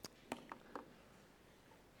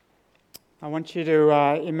I want you to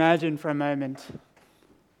imagine for a moment.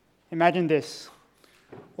 Imagine this.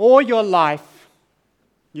 All your life,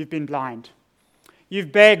 you've been blind.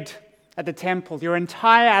 You've begged at the temple your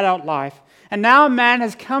entire adult life. And now a man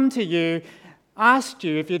has come to you, asked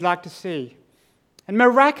you if you'd like to see. And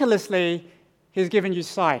miraculously, he's given you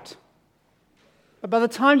sight. But by the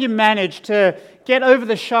time you manage to get over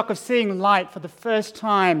the shock of seeing light for the first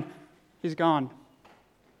time, he's gone.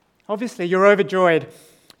 Obviously, you're overjoyed.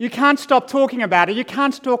 You can't stop talking about it. You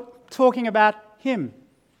can't stop talking about him,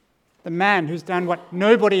 the man who's done what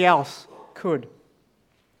nobody else could.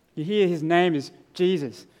 You hear his name is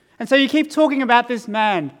Jesus. And so you keep talking about this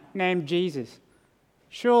man named Jesus.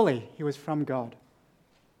 Surely he was from God.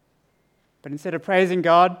 But instead of praising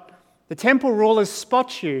God, the temple rulers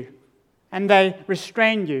spot you and they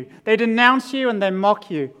restrain you. They denounce you and they mock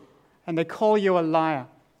you and they call you a liar.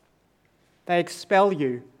 They expel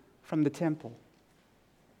you from the temple.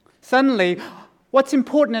 Suddenly, what's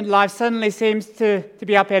important in life suddenly seems to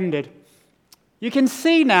be upended. You can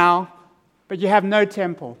see now, but you have no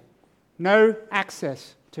temple, no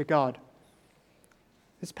access to God.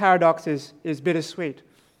 This paradox is bittersweet.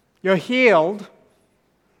 You're healed,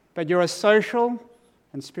 but you're a social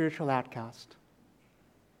and spiritual outcast.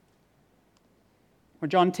 Well,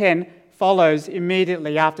 John 10 follows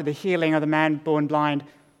immediately after the healing of the man born blind.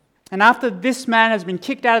 And after this man has been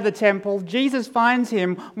kicked out of the temple, Jesus finds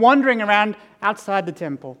him wandering around outside the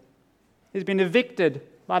temple. He's been evicted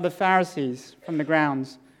by the Pharisees from the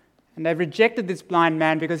grounds. And they've rejected this blind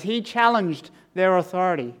man because he challenged their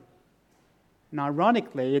authority. And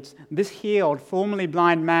ironically, it's this healed, formerly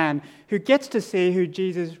blind man who gets to see who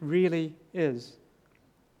Jesus really is.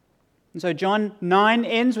 And so John 9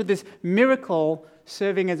 ends with this miracle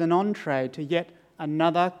serving as an entree to yet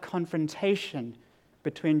another confrontation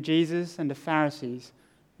between Jesus and the Pharisees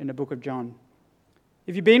in the book of John.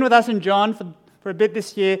 If you've been with us in John for a bit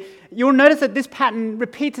this year, you'll notice that this pattern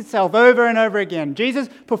repeats itself over and over again. Jesus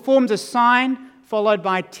performs a sign followed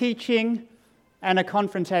by teaching and a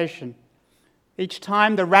confrontation. Each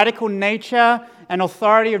time, the radical nature and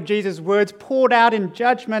authority of Jesus' words poured out in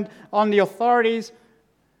judgment on the authorities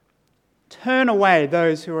turn away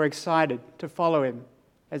those who are excited to follow him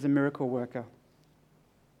as a miracle worker.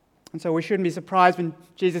 And so we shouldn't be surprised when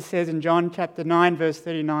Jesus says in John chapter 9, verse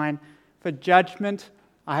 39, "For judgment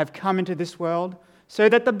I have come into this world, so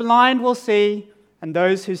that the blind will see, and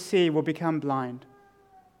those who see will become blind."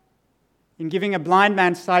 In giving a blind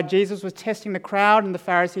man sight, Jesus was testing the crowd and the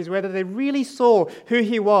Pharisees whether they really saw who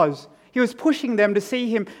he was. He was pushing them to see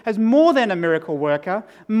him as more than a miracle worker,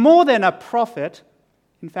 more than a prophet.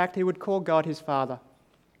 In fact, he would call God his Father,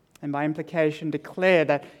 and by implication declare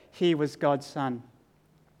that he was God's Son.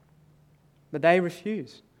 But they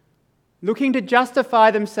refused. Looking to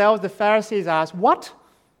justify themselves, the Pharisees asked, "What?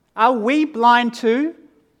 Are we blind too?"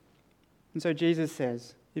 And so Jesus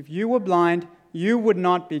says, "If you were blind, you would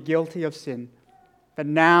not be guilty of sin. But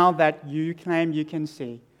now that you claim you can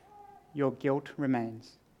see, your guilt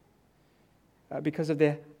remains." Because of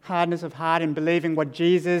their hardness of heart in believing what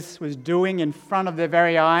Jesus was doing in front of their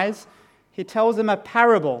very eyes, he tells them a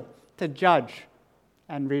parable to judge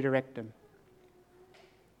and redirect them.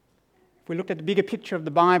 If we looked at the bigger picture of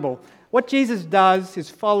the Bible, what Jesus does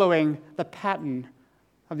is following the pattern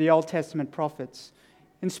of the Old Testament prophets.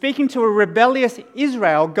 In speaking to a rebellious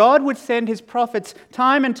Israel, God would send his prophets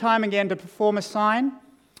time and time again to perform a sign,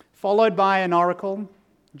 followed by an oracle,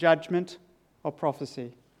 judgment, or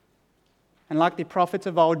prophecy. And like the prophets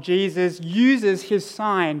of old, Jesus uses his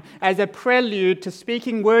sign as a prelude to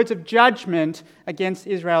speaking words of judgment against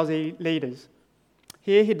Israel's leaders.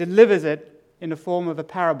 Here he delivers it in the form of a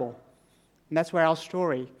parable. And that's where our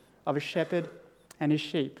story of a shepherd and his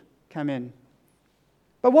sheep come in.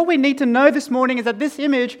 But what we need to know this morning is that this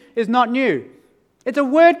image is not new. It's a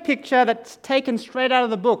word picture that's taken straight out of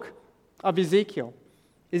the book of Ezekiel.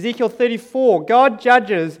 Ezekiel 34, God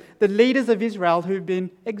judges the leaders of Israel who've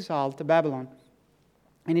been exiled to Babylon.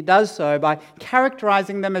 And he does so by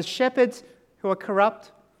characterizing them as shepherds who are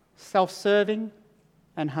corrupt, self-serving,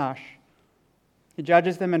 and harsh. He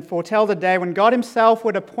judges them and foretells a day when God himself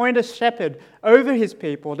would appoint a shepherd over his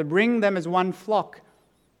people to bring them as one flock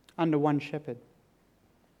under one shepherd.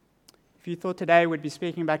 If you thought today we'd be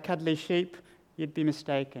speaking about cuddly sheep, you'd be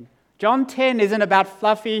mistaken. John 10 isn't about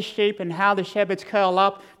fluffy sheep and how the shepherds curl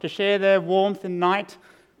up to share their warmth in night.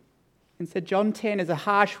 Instead, John 10 is a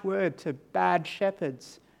harsh word to bad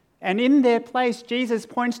shepherds. And in their place, Jesus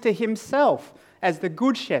points to himself as the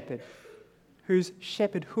good shepherd, whose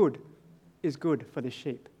shepherdhood is good for the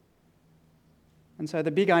sheep. And so the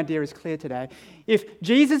big idea is clear today. If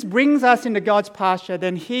Jesus brings us into God's pasture,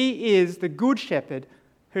 then he is the good shepherd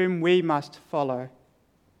whom we must follow.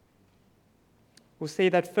 We'll see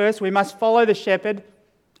that first, we must follow the shepherd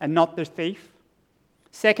and not the thief.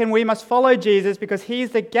 Second, we must follow Jesus because he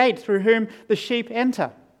is the gate through whom the sheep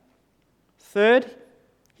enter. Third,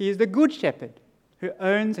 he is the good shepherd who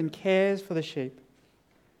owns and cares for the sheep.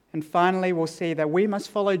 And finally, we'll see that we must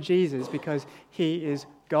follow Jesus because he is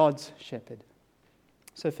God's shepherd.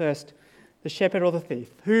 So first, the shepherd or the thief.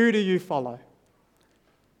 Who do you follow?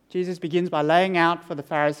 Jesus begins by laying out for the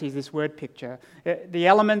Pharisees this word picture. The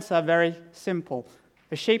elements are very simple.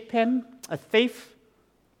 A sheep pen, a thief,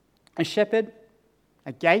 a shepherd,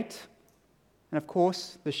 a gate, and of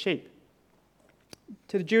course, the sheep.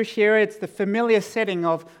 To the Jewish hearer, it's the familiar setting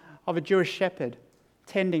of a Jewish shepherd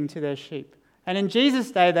tending to their sheep. And in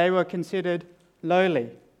Jesus' day, they were considered lowly.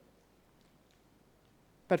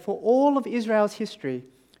 But for all of Israel's history,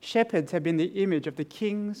 shepherds have been the image of the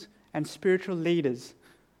kings and spiritual leaders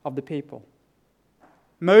of the people.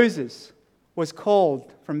 Moses was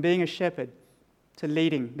called from being a shepherd to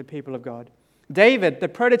leading the people of God. David, the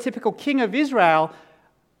prototypical king of Israel,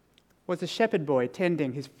 was a shepherd boy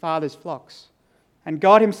tending his father's flocks. And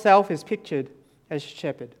God himself is pictured as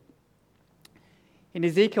shepherd. In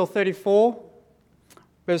Ezekiel 34,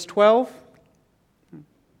 verse 12,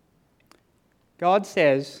 God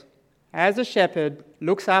says, as a shepherd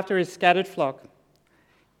looks after his scattered flock.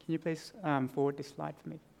 Can you please forward this slide for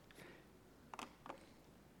me?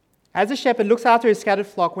 As a shepherd looks after his scattered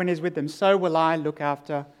flock when he's with them, so will I look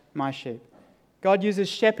after my sheep. God uses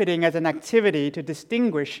shepherding as an activity to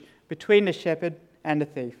distinguish between the shepherd and the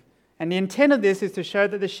thief. And the intent of this is to show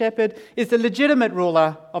that the shepherd is the legitimate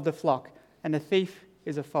ruler of the flock and the thief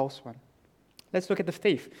is a false one. Let's look at the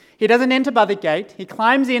thief. He doesn't enter by the gate. He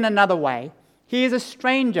climbs in another way. He is a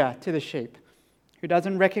stranger to the sheep who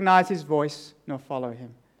doesn't recognize his voice nor follow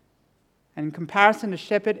him. And in comparison, the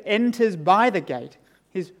shepherd enters by the gate.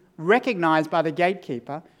 He's recognized by the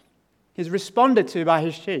gatekeeper. He's responded to by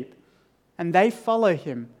his sheep. And they follow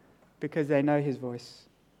him because they know his voice.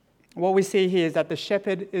 What we see here is that the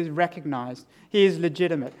shepherd is recognized. He is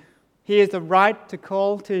legitimate. He has the right to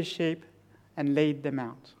call to his sheep and lead them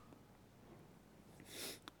out.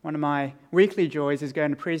 One of my weekly joys is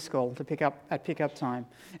going to preschool to pick up time.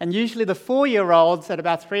 And usually the 4-year-olds at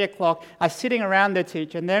about 3 o'clock are sitting around their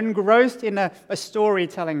teacher and they're engrossed in a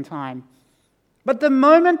storytelling time. But the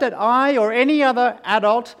moment that I or any other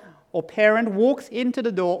adult or parent walks into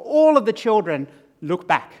the door, all of the children look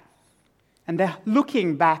back. And they're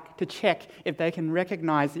looking back to check if they can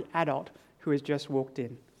recognize the adult who has just walked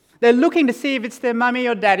in. They're looking to see if it's their mummy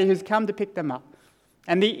or daddy who's come to pick them up.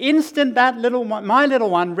 And the instant that my little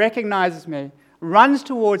one recognizes me, runs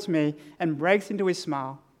towards me, and breaks into his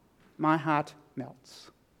smile, my heart melts.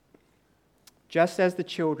 Just as the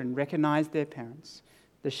children recognize their parents,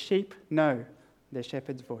 the sheep know their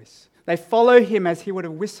shepherd's voice. They follow him as he would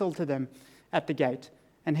have whistled to them at the gate,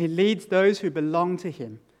 and he leads those who belong to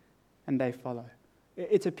him, and they follow.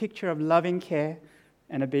 It's a picture of loving care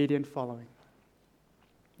and obedient following.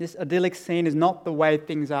 This idyllic scene is not the way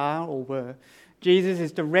things are or were. Jesus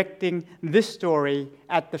is directing this story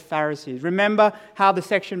at the Pharisees. Remember how the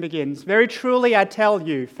section begins. Very truly I tell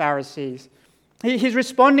you, Pharisees. He's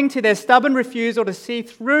responding to their stubborn refusal to see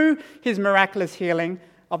through his miraculous healing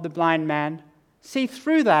of the blind man. See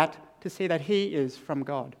through that to see that he is from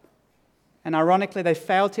God. And ironically, they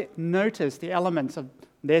fail to notice the elements of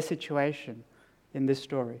their situation in this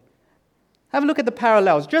story. Have a look at the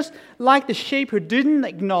parallels. Just like the sheep who didn't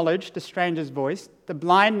acknowledge the stranger's voice, the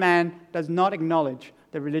blind man does not acknowledge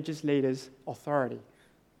the religious leader's authority.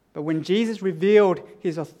 But when Jesus revealed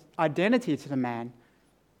his identity to the man,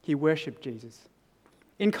 he worshipped Jesus.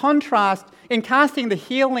 In contrast, in casting a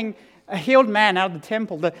healed man out of the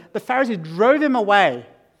temple, the Pharisees drove him away.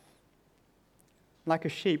 Like a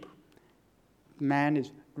sheep, the man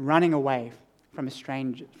is running away from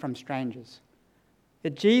strangers.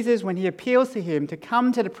 That Jesus, when he appeals to him to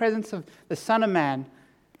come to the presence of the Son of Man,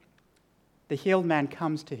 the healed man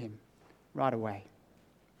comes to him right away.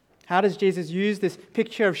 How does Jesus use this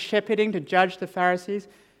picture of shepherding to judge the Pharisees?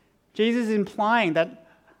 Jesus is implying that,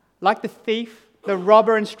 like the thief, the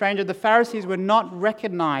robber and stranger, the Pharisees were not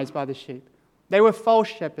recognized by the sheep. They were false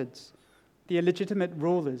shepherds, the illegitimate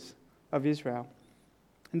rulers of Israel.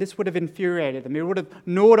 And this would have infuriated them. It would have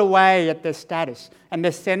gnawed away at their status and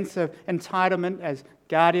their sense of entitlement as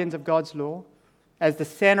guardians of God's law, as the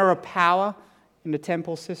center of power in the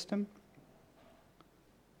temple system.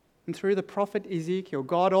 And through the prophet Ezekiel,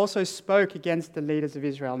 God also spoke against the leaders of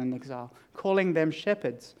Israel in exile, calling them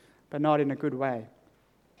shepherds, but not in a good way.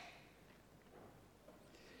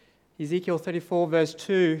 Ezekiel 34 verse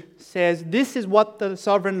 2 says, "This is what the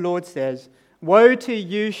sovereign Lord says. Woe to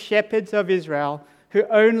you, shepherds of Israel, who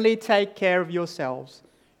only take care of yourselves.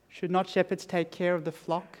 Should not shepherds take care of the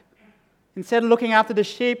flock? Instead of looking after the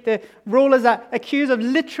sheep, the rulers are accused of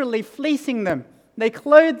literally fleecing them. They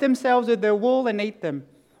clothe themselves with their wool and eat them.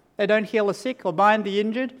 They don't heal the sick or bind the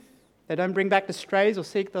injured. They don't bring back the strays or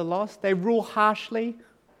seek the lost. They rule harshly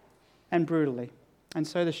and brutally. And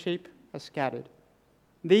so the sheep are scattered.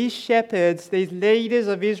 These shepherds, these leaders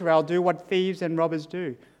of Israel, do what thieves and robbers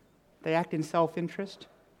do. They act in self-interest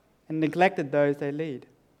and neglected those they lead.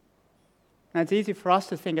 Now it's easy for us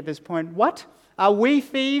to think at this point, what? Are we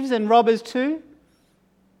thieves and robbers too?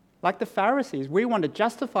 Like the Pharisees, we want to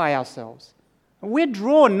justify ourselves. We're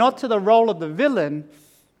drawn not to the role of the villain,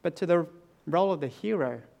 but to the role of the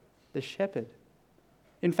hero, the shepherd.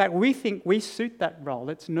 In fact, we think we suit that role.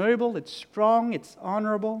 It's noble, it's strong, it's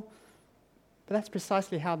honorable. But that's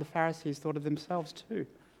precisely how the Pharisees thought of themselves too.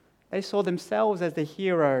 They saw themselves as the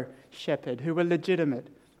hero shepherd who were legitimate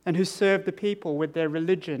and who served the people with their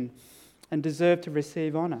religion and deserved to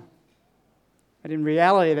receive honor. But in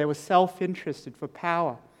reality, they were self-interested for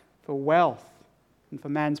power, for wealth, and for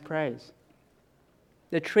man's praise.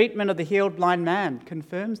 The treatment of the healed blind man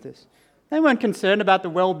confirms this. They weren't concerned about the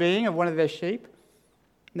well-being of one of their sheep.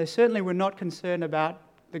 And they certainly were not concerned about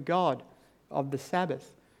the God of the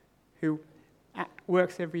Sabbath, who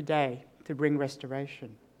works every day to bring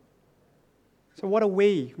restoration. So what are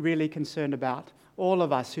we really concerned about, all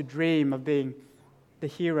of us who dream of being the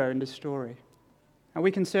hero in the story? Are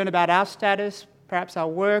we concerned about our status, perhaps our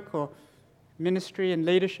work or ministry and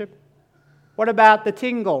leadership? What about the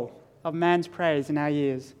tingle of man's praise in our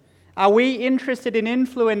ears? Are we interested in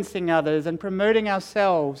influencing others and promoting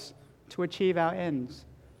ourselves to achieve our ends?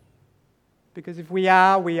 Because if we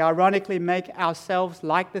are, we ironically make ourselves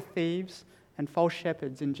like the thieves and false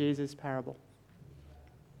shepherds in Jesus' parable.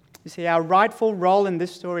 You see, our rightful role in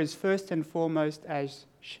this story is first and foremost as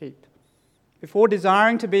sheep. Before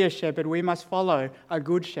desiring to be a shepherd, we must follow a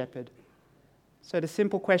good shepherd. So the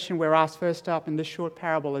simple question we're asked first up in this short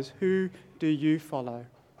parable is, who do you follow?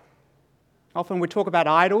 Often we talk about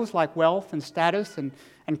idols like wealth and status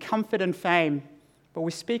and comfort and fame, but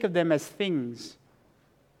we speak of them as things.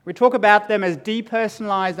 We talk about them as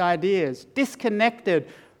depersonalized ideas, disconnected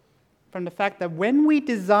from the fact that when we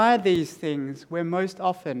desire these things, we're most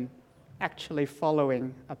often actually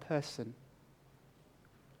following a person.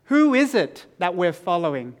 Who is it that we're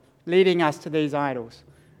following, leading us to these idols?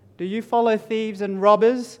 Do you follow thieves and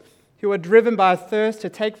robbers who are driven by a thirst to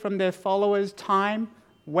take from their followers time,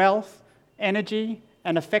 wealth, energy,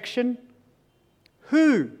 and affection?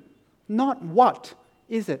 Who, not what,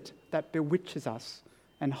 is it that bewitches us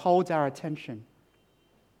and holds our attention?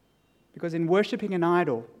 Because in worshipping an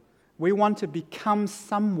idol, we want to become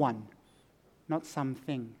someone, not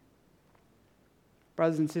something.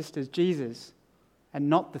 Brothers and sisters, Jesus, and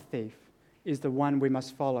not the thief, is the one we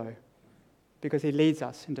must follow because he leads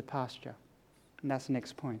us into pasture. And that's the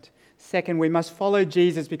next point. Second, we must follow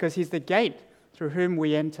Jesus because he's the gate through whom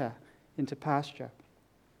we enter into pasture.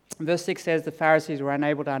 Verse 6 says the Pharisees were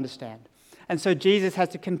unable to understand. And so Jesus has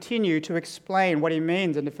to continue to explain what he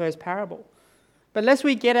means in the first parable. But lest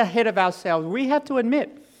we get ahead of ourselves, we have to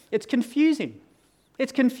admit it's confusing.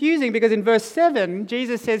 It's confusing because in verse 7,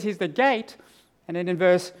 Jesus says he's the gate, and then in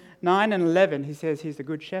verse 9 and 11, he says he's the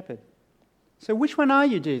good shepherd. So which one are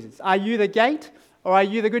you, Jesus? Are you the gate or are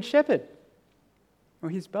you the good shepherd? Well,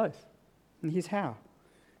 he's both. And here's how.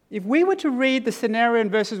 If we were to read the scenario in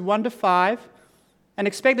verses 1 to 5 and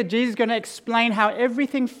expect that Jesus is going to explain how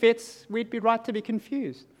everything fits, we'd be right to be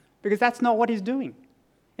confused because that's not what he's doing.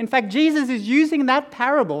 In fact, Jesus is using that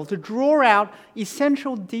parable to draw out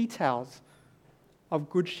essential details of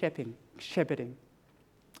good shepherding.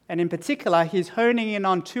 And in particular, he's honing in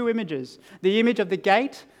on two images, the image of the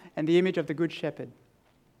gate and the image of the good shepherd.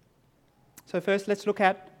 So first, let's look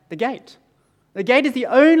at the gate. The gate is the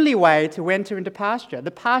only way to enter into pasture,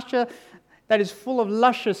 the pasture that is full of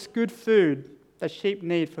luscious, good food that sheep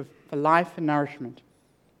need for life and nourishment.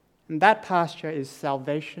 And that pasture is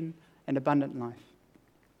salvation and abundant life.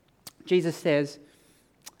 Jesus says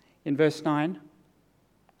in verse 9,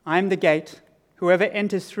 I am the gate. Whoever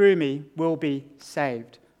enters through me will be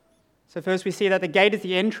saved. So first we see that the gate is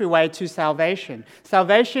the entryway to salvation.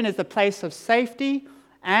 Salvation is the place of safety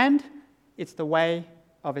and it's the way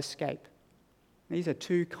of escape. These are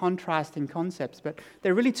two contrasting concepts, but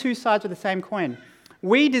they're really two sides of the same coin.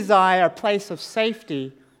 We desire a place of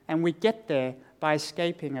safety and we get there by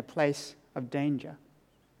escaping a place of danger.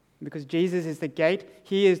 Because Jesus is the gate,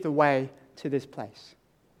 he is the way to this place.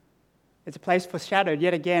 It's a place foreshadowed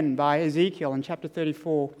yet again by Ezekiel in chapter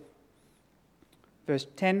 34. Verse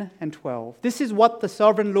 10 and 12. This is what the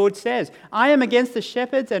sovereign Lord says. I am against the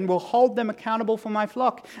shepherds and will hold them accountable for my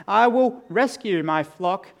flock. I will rescue my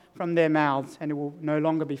flock from their mouths, and it will no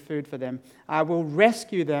longer be food for them. I will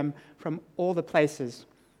rescue them from all the places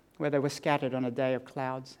where they were scattered on a day of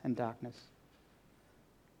clouds and darkness.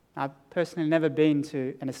 I've personally never been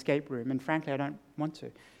to an escape room, and frankly, I don't want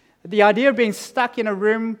to. The idea of being stuck in a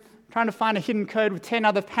room trying to find a hidden code with 10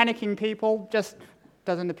 other panicking people just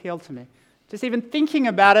doesn't appeal to me. Just even thinking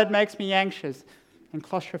about it makes me anxious and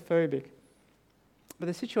claustrophobic. But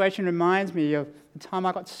the situation reminds me of the time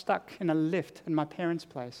I got stuck in a lift in my parents'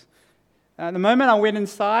 place. The moment I went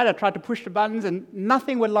inside, I tried to push the buttons and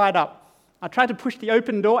nothing would light up. I tried to push the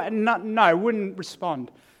open door and it wouldn't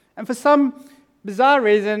respond. And for some bizarre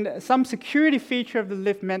reason, some security feature of the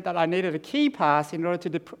lift meant that I needed a key pass in order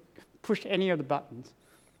to push any of the buttons.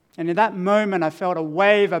 And in that moment, I felt a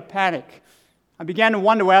wave of panic. I began to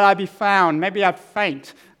wonder where I'd be found. Maybe I'd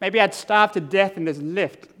faint. Maybe I'd starve to death in this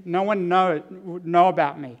lift. No one would know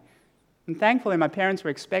about me. And thankfully, my parents were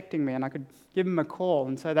expecting me, and I could give them a call.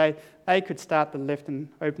 And so they could start the lift and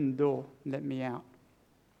open the door and let me out.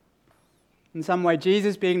 In some way,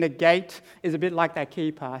 Jesus being the gate is a bit like that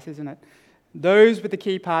key pass, isn't it? Those with the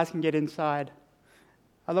key pass can get inside.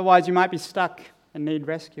 Otherwise, you might be stuck and need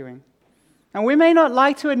rescuing. And we may not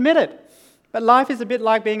like to admit it, but life is a bit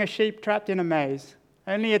like being a sheep trapped in a maze.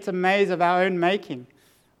 Only it's a maze of our own making.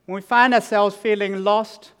 When we find ourselves feeling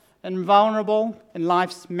lost and vulnerable in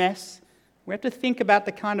life's mess, we have to think about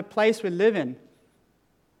the kind of place we live in.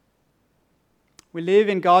 We live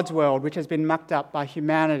in God's world, which has been mucked up by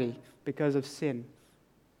humanity because of sin.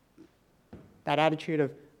 That attitude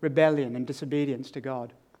of rebellion and disobedience to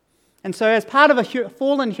God. And so as part of a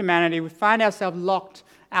fallen humanity, we find ourselves locked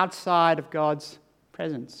outside of God's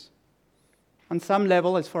presence. On some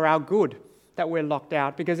level, it's for our good that we're locked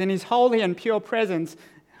out, because in His holy and pure presence,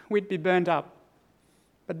 we'd be burnt up.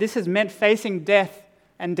 But this has meant facing death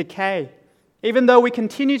and decay. Even though we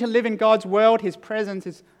continue to live in God's world, His presence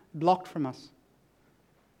is blocked from us.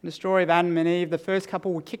 In the story of Adam and Eve, the first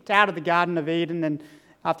couple were kicked out of the Garden of Eden and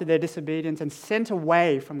after their disobedience and sent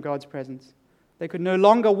away from God's presence. They could no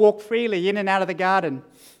longer walk freely in and out of the garden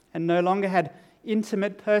and no longer had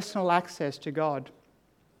intimate personal access to God.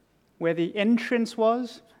 Where the entrance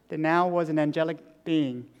was, there now was an angelic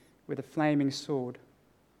being with a flaming sword.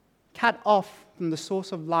 Cut off from the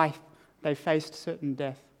source of life, they faced certain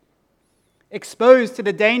death. Exposed to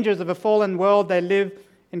the dangers of a fallen world, they live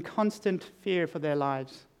in constant fear for their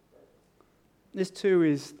lives. This too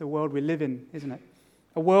is the world we live in, isn't it?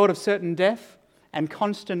 A world of certain death and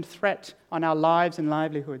constant threat on our lives and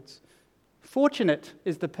livelihoods. Fortunate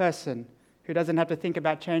is the person who doesn't have to think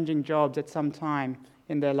about changing jobs at some time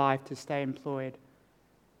in their life to stay employed.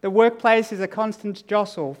 The workplace is a constant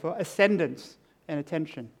jostle for ascendance and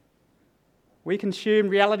attention. We consume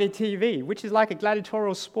reality TV, which is like a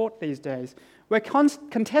gladiatorial sport these days, where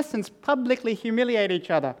contestants publicly humiliate each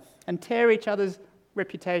other and tear each other's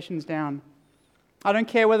reputations down. I don't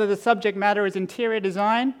care whether the subject matter is interior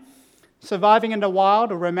design, surviving in the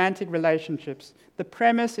wild, or romantic relationships. The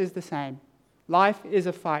premise is the same. Life is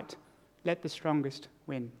a fight. Let the strongest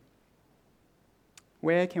win.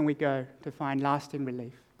 Where can we go to find lasting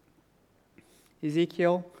relief?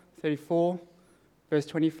 Ezekiel 34, verse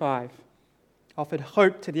 25, offered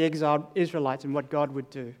hope to the exiled Israelites and what God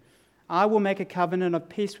would do. I will make a covenant of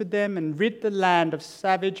peace with them and rid the land of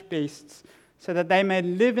savage beasts so that they may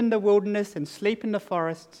live in the wilderness and sleep in the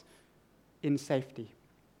forests in safety.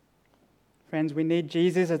 Friends, we need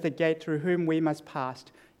Jesus as the gate through whom we must pass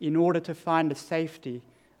in order to find the safety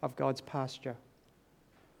of God's pasture.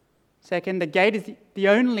 Second, the gate is the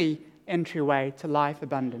only entryway to life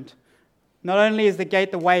abundant. Not only is the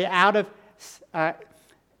gate the way out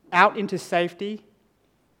into safety,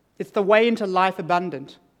 it's the way into life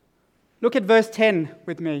abundant. Look at verse 10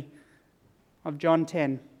 with me of John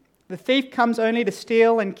 10. The thief comes only to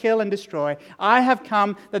steal and kill and destroy. I have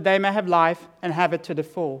come that they may have life and have it to the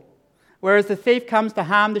full. Whereas the thief comes to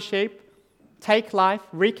harm the sheep, take life,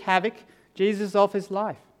 wreak havoc, Jesus offers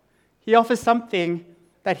life. He offers something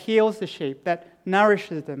that heals the sheep, that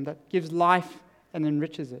nourishes them, that gives life and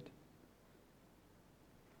enriches it.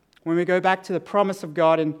 When we go back to the promise of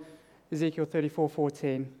God in Ezekiel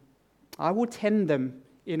 34:14, I will tend them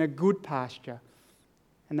in a good pasture,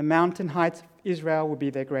 and the mountain heights of Israel will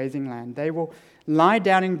be their grazing land. They will lie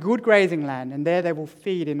down in good grazing land, and there they will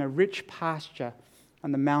feed in a rich pasture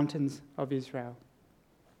on the mountains of Israel.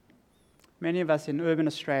 Many of us in urban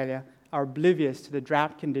Australia are oblivious to the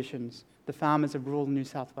drought conditions the farmers of rural New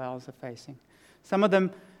South Wales are facing. Some of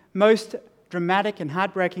the most dramatic and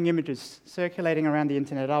heartbreaking images circulating around the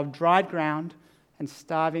internet are of dried ground and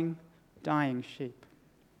starving, dying sheep.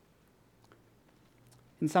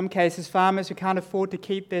 In some cases, farmers who can't afford to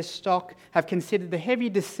keep their stock have considered the heavy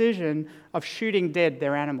decision of shooting dead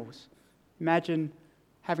their animals. Imagine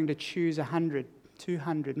having to choose 100,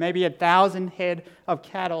 200, maybe 1,000 head of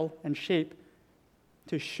cattle and sheep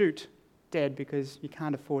to shoot dead because you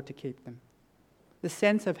can't afford to keep them. The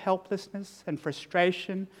sense of helplessness and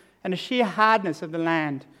frustration and the sheer hardness of the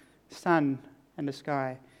land, sun, and the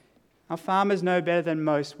sky. Our farmers know better than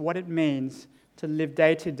most what it means to live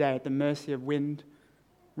day to day at the mercy of wind,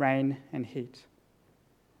 rain, and heat.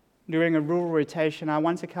 During a rural rotation, I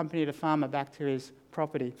once accompanied a farmer back to his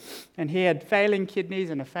property, and he had failing kidneys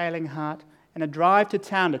and a failing heart, and a drive to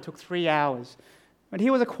town that took 3 hours. But he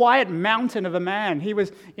was a quiet mountain of a man. He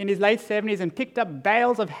was in his late 70s and picked up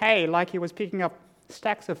bales of hay like he was picking up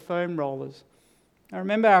stacks of foam rollers. I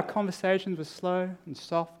remember our conversations were slow and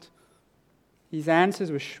soft. His answers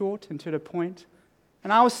were short and to the point.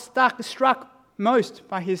 And I was struck most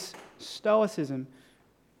by his stoicism,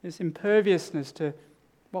 his imperviousness to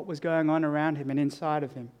what was going on around him and inside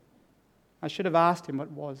of him. I should have asked him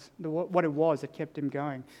what it was that kept him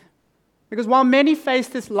going. Because while many face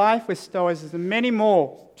this life with stoicism, many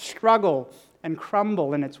more struggle and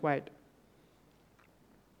crumble in its weight.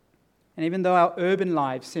 And even though our urban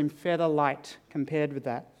lives seem feather light compared with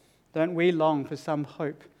that, don't we long for some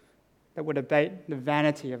hope that would abate the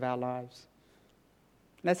vanity of our lives?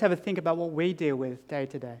 Let's have a think about what we deal with day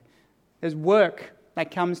to day. There's work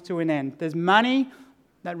that comes to an end. There's money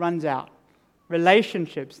that runs out.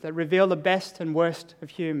 Relationships that reveal the best and worst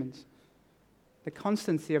of humans. The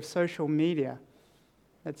constancy of social media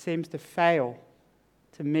that seems to fail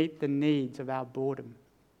to meet the needs of our boredom.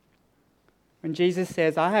 When Jesus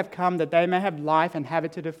says, "I have come that they may have life and have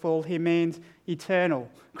it to the full," he means eternal,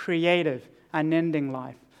 creative, unending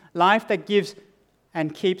life. Life that gives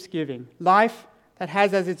and keeps giving. Life that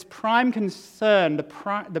has as its prime concern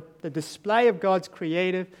the display of God's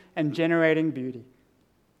creative and generating beauty.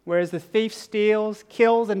 Whereas the thief steals,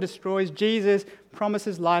 kills, and destroys, Jesus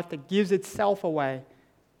promises life that gives itself away,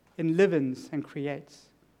 enlivens and creates.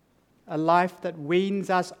 A life that weans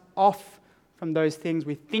us off from those things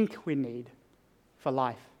we think we need for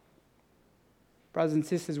life. Brothers and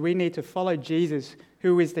sisters, we need to follow Jesus,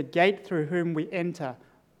 who is the gate through whom we enter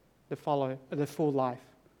the full life.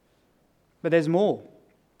 But there's more.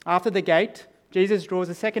 After the gate, Jesus draws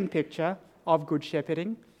a second picture of good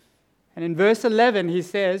shepherding. And in verse 11, he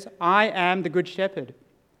says, "I am the good shepherd."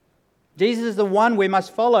 Jesus is the one we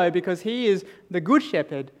must follow because he is the good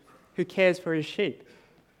shepherd who cares for his sheep.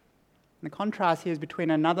 And the contrast here is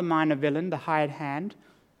between another minor villain, the hired hand,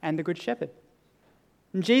 and the good shepherd.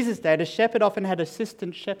 In Jesus' day, the shepherd often had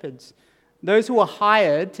assistant shepherds, those who were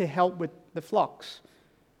hired to help with the flocks.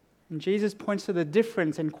 And Jesus points to the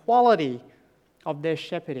difference in quality of their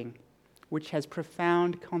shepherding, which has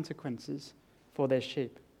profound consequences for their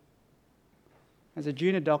sheep. As a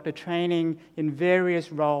junior doctor training in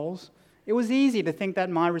various roles, it was easy to think that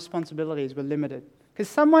my responsibilities were limited, because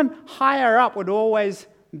someone higher up would always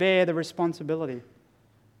bear the responsibility.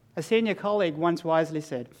 A senior colleague once wisely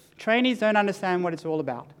said, "Trainees don't understand what it's all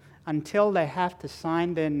about until they have to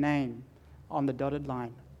sign their name on the dotted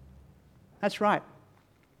line." That's right.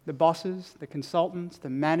 The bosses, the consultants, the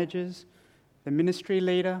managers, the ministry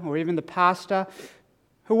leader, or even the pastor,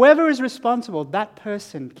 whoever is responsible, that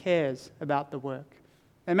person cares about the work.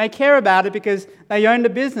 They may care about it because they own the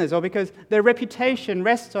business or because their reputation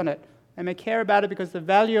rests on it. They may care about it because the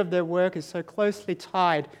value of their work is so closely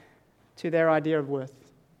tied to their idea of worth.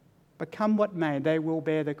 But come what may, they will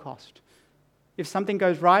bear the cost. If something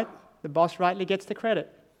goes right, the boss rightly gets the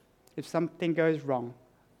credit. If something goes wrong,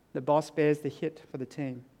 the boss bears the hit for the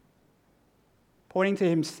team. Pointing to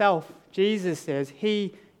himself, Jesus says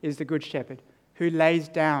he is the good shepherd who lays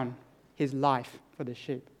down his life for the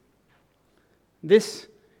sheep. This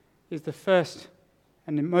is the first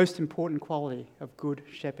and the most important quality of good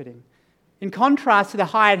shepherding. In contrast to the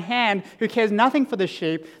hired hand who cares nothing for the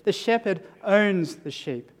sheep, the shepherd owns the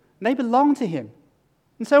sheep. They belong to him.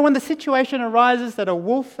 And so when the situation arises that a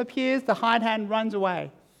wolf appears, the hired hand runs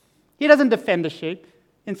away. He doesn't defend the sheep.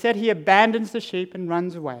 Instead, he abandons the sheep and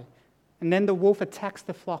runs away. And then the wolf attacks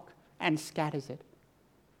the flock and scatters it.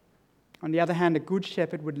 On the other hand, a good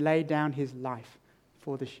shepherd would lay down his life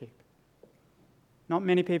for the sheep. Not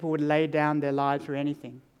many people would lay down their lives for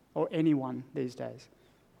anything or anyone these days.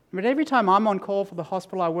 But every time I'm on call for the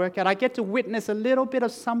hospital I work at, I get to witness a little bit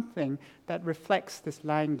of something that reflects this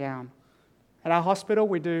laying down. At our hospital,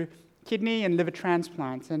 we do kidney and liver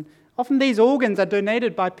transplants, and often these organs are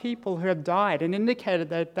donated by people who have died and indicated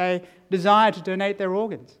that they desire to donate their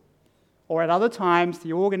organs. Or at other times,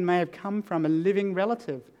 the organ may have come from a living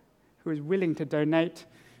relative who is willing to donate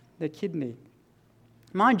their kidney.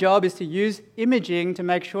 My job is to use imaging to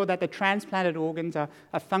make sure that the transplanted organs are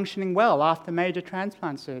functioning well after major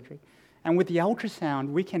transplant surgery. And with the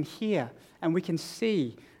ultrasound, we can hear and we can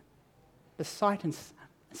see the sight and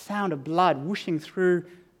sound of blood whooshing through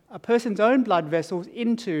a person's own blood vessels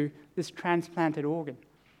into this transplanted organ.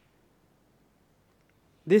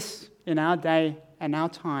 This, in our day and our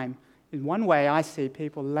time, is one way I see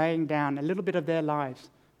people laying down a little bit of their lives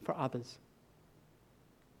for others.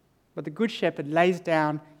 But the Good Shepherd lays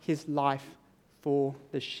down his life for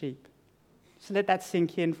the sheep. So let that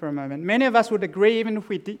sink in for a moment. Many of us would agree, even if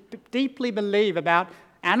we deeply believe about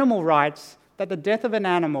animal rights, that the death of an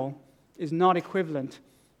animal is not equivalent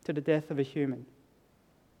to the death of a human.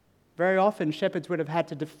 Very often, shepherds would have had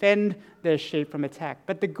to defend their sheep from attack.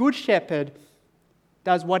 But the Good Shepherd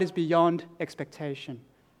does what is beyond expectation.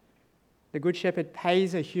 The Good Shepherd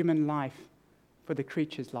pays a human life for the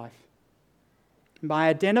creature's life. By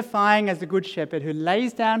identifying as the Good Shepherd who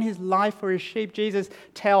lays down his life for his sheep, Jesus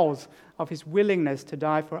tells of his willingness to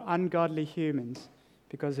die for ungodly humans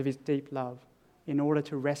because of his deep love in order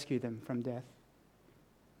to rescue them from death.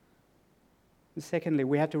 And secondly,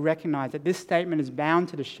 we have to recognize that this statement is bound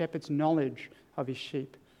to the shepherd's knowledge of his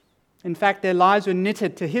sheep. In fact, their lives were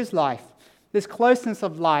knitted to his life. This closeness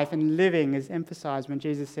of life and living is emphasized when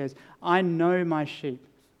Jesus says, "I know my sheep,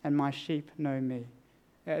 and my sheep know me."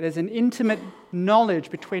 There's an intimate knowledge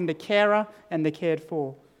between the carer and the cared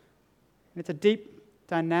for. It's a deep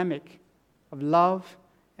dynamic of love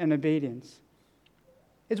and obedience.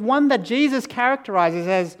 It's one that Jesus characterizes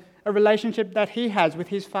as a relationship that he has with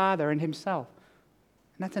his Father and himself.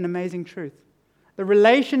 And that's an amazing truth. The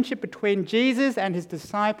relationship between Jesus and his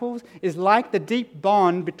disciples is like the deep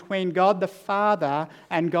bond between God the Father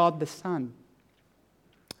and God the Son.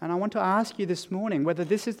 And I want to ask you this morning whether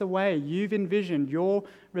this is the way you've envisioned your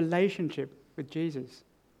relationship with Jesus,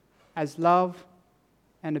 as love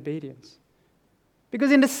and obedience.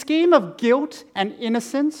 Because in the scheme of guilt and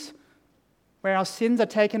innocence, where our sins are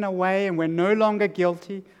taken away and we're no longer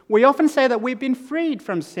guilty, we often say that we've been freed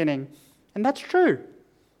from sinning. And that's true.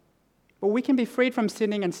 But we can be freed from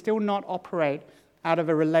sinning and still not operate out of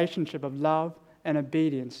a relationship of love and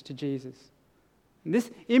obedience to Jesus. And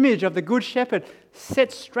this image of the Good Shepherd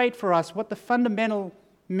sets straight for us what the fundamental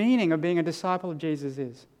meaning of being a disciple of Jesus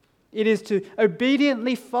is. It is to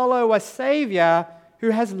obediently follow a Savior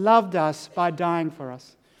who has loved us by dying for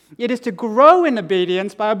us. It is to grow in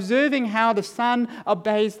obedience by observing how the Son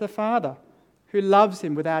obeys the Father, who loves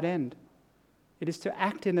him without end. It is to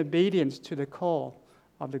act in obedience to the call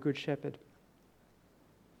of the Good Shepherd.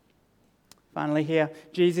 Finally here,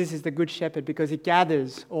 Jesus is the Good Shepherd because he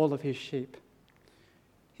gathers all of his sheep.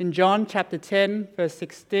 In John chapter 10, verse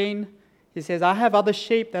 16, he says, "I have other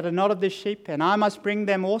sheep that are not of this sheep pen. I must bring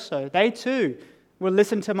them also. They too will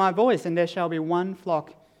listen to my voice, and there shall be one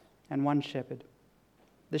flock and one shepherd."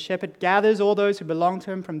 The shepherd gathers all those who belong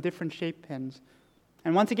to him from different sheep pens.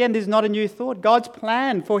 And once again, this is not a new thought. God's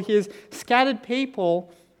plan for his scattered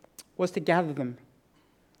people was to gather them.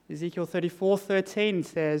 Ezekiel 34:13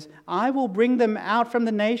 says, "I will bring them out from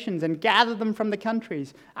the nations and gather them from the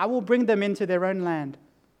countries. I will bring them into their own land."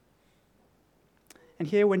 And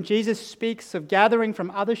here, when Jesus speaks of gathering from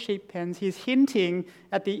other sheep pens, he is hinting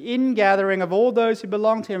at the ingathering of all those who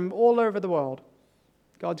belong to him all over the world.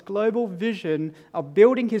 God's global vision of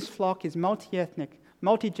building his flock is multi-ethnic,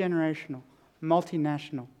 multi-generational,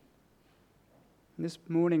 multinational. And this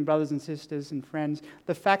morning, brothers and sisters and friends,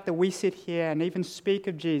 the fact that we sit here and even speak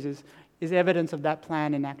of Jesus is evidence of that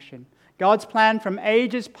plan in action. God's plan from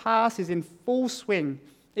ages past is in full swing,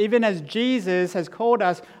 even as Jesus has called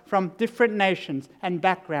us from different nations and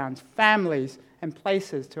backgrounds, families and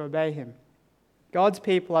places to obey him. God's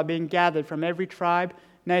people are being gathered from every tribe,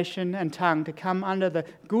 nation and tongue to come under the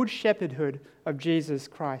good shepherdhood of Jesus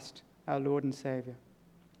Christ, our Lord and Savior.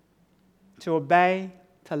 To obey,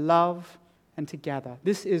 to love, and to gather.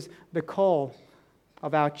 This is the call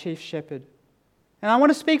of our chief shepherd. And I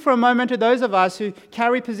want to speak for a moment to those of us who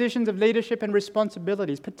carry positions of leadership and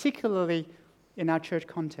responsibilities, particularly in our church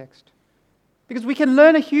context. Because we can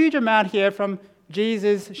learn a huge amount here from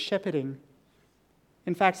Jesus' shepherding.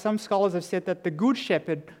 In fact, some scholars have said that the good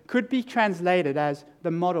shepherd could be translated as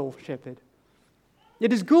the model shepherd.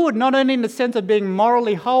 It is good not only in the sense of being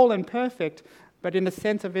morally whole and perfect, but in the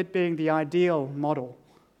sense of it being the ideal model.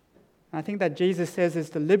 And I think that Jesus says this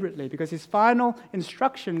deliberately because his final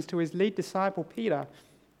instructions to his lead disciple Peter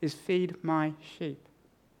is feed my sheep.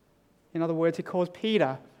 In other words, he calls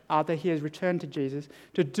Peter, after he has returned to Jesus,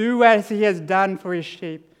 to do as he has done for his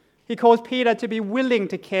sheep. He calls Peter to be willing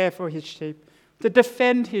to care for his sheep, to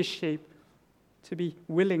defend his sheep, to be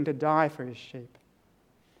willing to die for his sheep.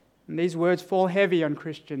 And these words fall heavy on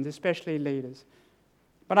Christians, especially leaders.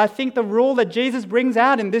 But I think the rule that Jesus brings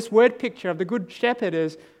out in this word picture of the Good Shepherd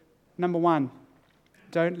is, number 1,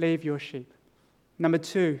 don't leave your sheep. Number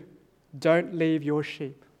 2, don't leave your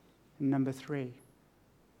sheep. And number 3,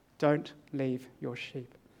 don't leave your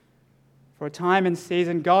sheep. For a time and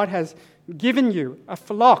season, God has given you a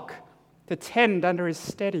flock to tend under his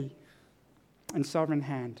steady and sovereign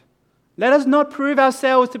hand. Let us not prove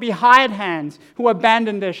ourselves to be hired hands who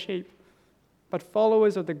abandon their sheep, but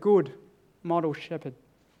followers of the good model shepherd,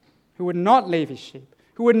 who would not leave his sheep,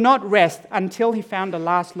 who would not rest until he found the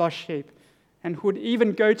last lost sheep, and who would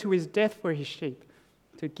even go to his death for his sheep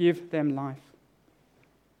to give them life.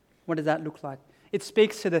 What does that look like? It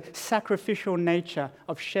speaks to the sacrificial nature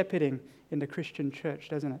of shepherding in the Christian church,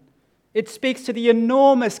 doesn't it? It speaks to the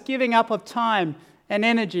enormous giving up of time and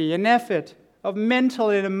energy and effort, of mental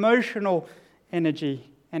and emotional energy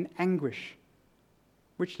and anguish,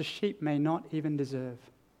 which the sheep may not even deserve.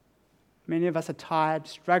 Many of us are tired,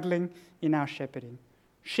 struggling in our shepherding.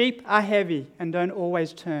 Sheep are heavy and don't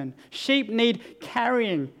always turn. Sheep need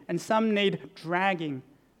carrying, and some need dragging.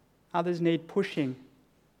 Others need pushing,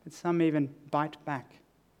 but some even bite back.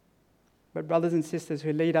 But brothers and sisters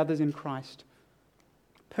who lead others in Christ,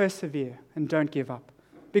 persevere and don't give up.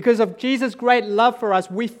 Because of Jesus' great love for us,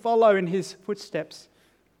 we follow in his footsteps.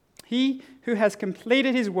 He who has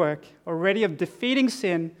completed his work already of defeating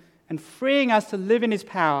sin and freeing us to live in his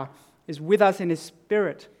power is with us in his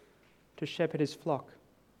spirit to shepherd his flock.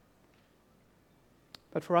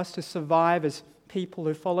 But for us to survive as people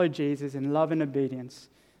who follow Jesus in love and obedience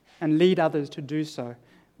and lead others to do so,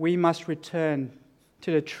 we must return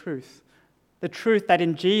to the truth that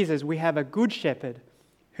in Jesus we have a good shepherd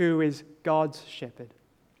who is God's shepherd.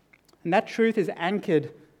 And that truth is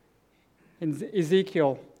anchored in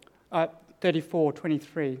Ezekiel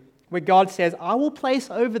 34:23, where God says, I will place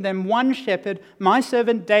over them one shepherd, my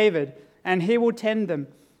servant David, and he will tend them.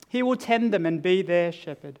 He will tend them and be their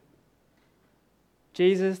shepherd.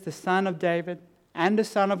 Jesus, the son of David and the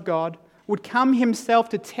Son of God, would come himself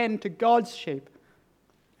to tend to God's sheep.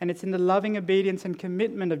 And it's in the loving obedience and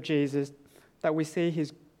commitment of Jesus that we see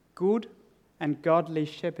his good and godly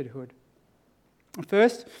shepherdhood.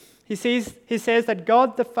 First, he says that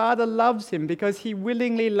God the Father loves him because he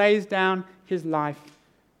willingly lays down his life.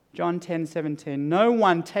 John 10:17. No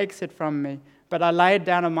one takes it from me, but I lay it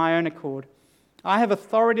down of my own accord. I have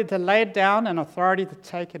authority to lay it down and authority to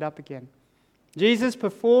take it up again. Jesus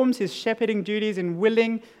performs his shepherding duties in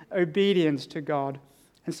willing obedience to God.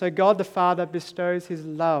 And so God the Father bestows his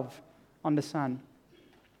love on the Son.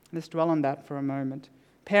 Let's dwell on that for a moment.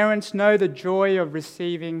 Parents know the joy of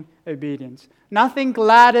receiving obedience. Nothing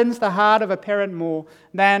gladdens the heart of a parent more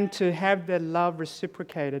than to have their love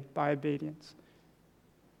reciprocated by obedience.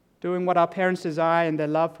 Doing what our parents desire in their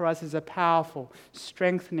love for us is a powerful,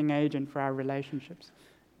 strengthening agent for our relationships.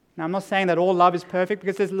 Now, I'm not saying that all love is perfect,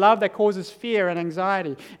 because there's love that causes fear and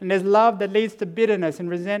anxiety, and there's love that leads to bitterness and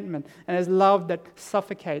resentment, and there's love that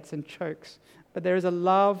suffocates and chokes. But there is a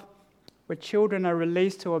love where children are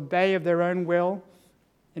released to obey of their own will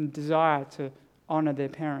in desire to honor their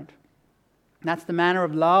parent. And that's the manner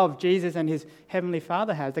of love Jesus and his heavenly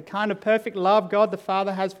Father has, the kind of perfect love God the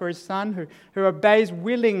Father has for his Son, who obeys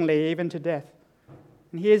willingly even to death.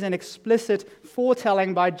 And here's an explicit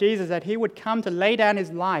foretelling by Jesus that he would come to lay down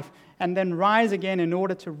his life and then rise again in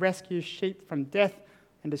order to rescue sheep from death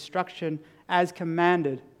and destruction as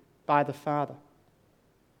commanded by the Father.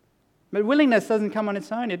 But willingness doesn't come on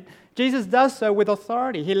its own. Jesus does so with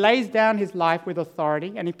authority. He lays down his life with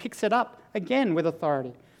authority and he picks it up again with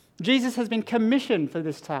authority. Jesus has been commissioned for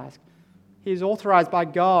this task. He is authorized by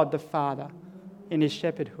God the Father in his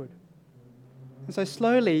shepherdhood. And so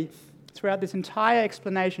slowly, throughout this entire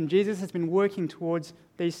explanation, Jesus has been working towards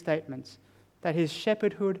these statements, that his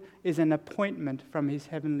shepherdhood is an appointment from his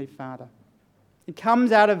heavenly Father. It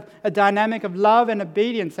comes out of a dynamic of love and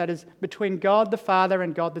obedience that is between God the Father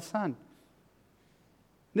and God the Son.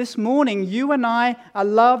 This morning, you and I are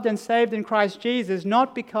loved and saved in Christ Jesus,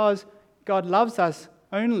 not because God loves us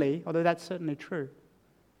only, although that's certainly true,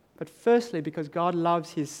 but firstly because God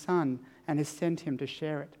loves his Son and has sent him to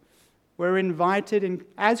share it. We're invited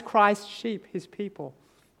as Christ's sheep, his people,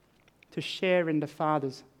 to share in the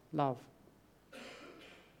Father's love.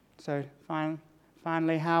 So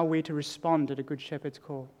finally, how are we to respond to the Good Shepherd's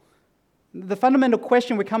call? The fundamental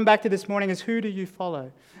question we come back to this morning is, who do you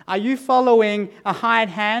follow? Are you following a hired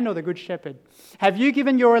hand or the Good Shepherd? Have you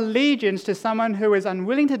given your allegiance to someone who is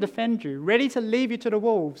unwilling to defend you, ready to leave you to the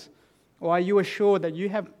wolves? Or are you assured that you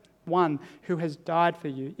have one who has died for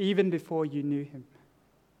you even before you knew him.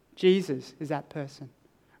 Jesus is that person.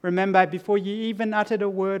 Remember, before you even uttered a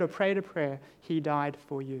word or prayed a prayer, he died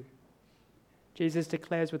for you. Jesus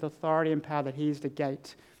declares with authority and power that he is the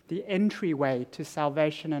gate, the entryway to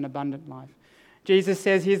salvation and abundant life. Jesus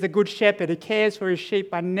says he is the good shepherd who cares for his sheep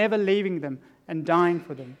by never leaving them and dying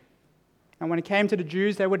for them. And when it came to the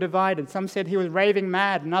Jews, they were divided. Some said he was raving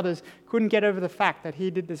mad, and others couldn't get over the fact that he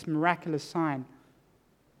did this miraculous sign.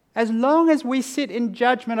 As long as we sit in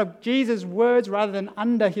judgment of Jesus' words rather than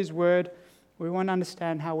under his word, we won't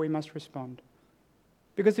understand how we must respond.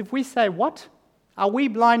 Because if we say, what? Are we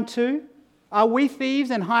blind too? Are we thieves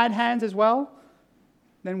and hired hands as well?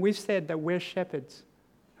 Then we've said that we're shepherds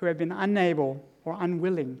who have been unable or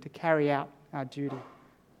unwilling to carry out our duty.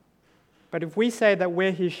 But if we say that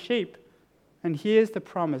we're his sheep, and here's the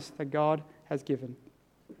promise that God has given.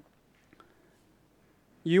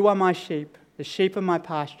 You are my sheep, the sheep of my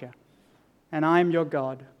pasture, and I am your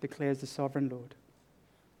God, declares the sovereign Lord.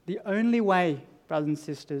 The only way, brothers and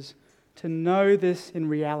sisters, to know this in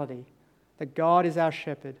reality, that God is our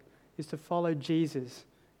shepherd, is to follow Jesus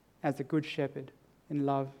as the good shepherd in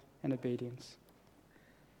love and obedience.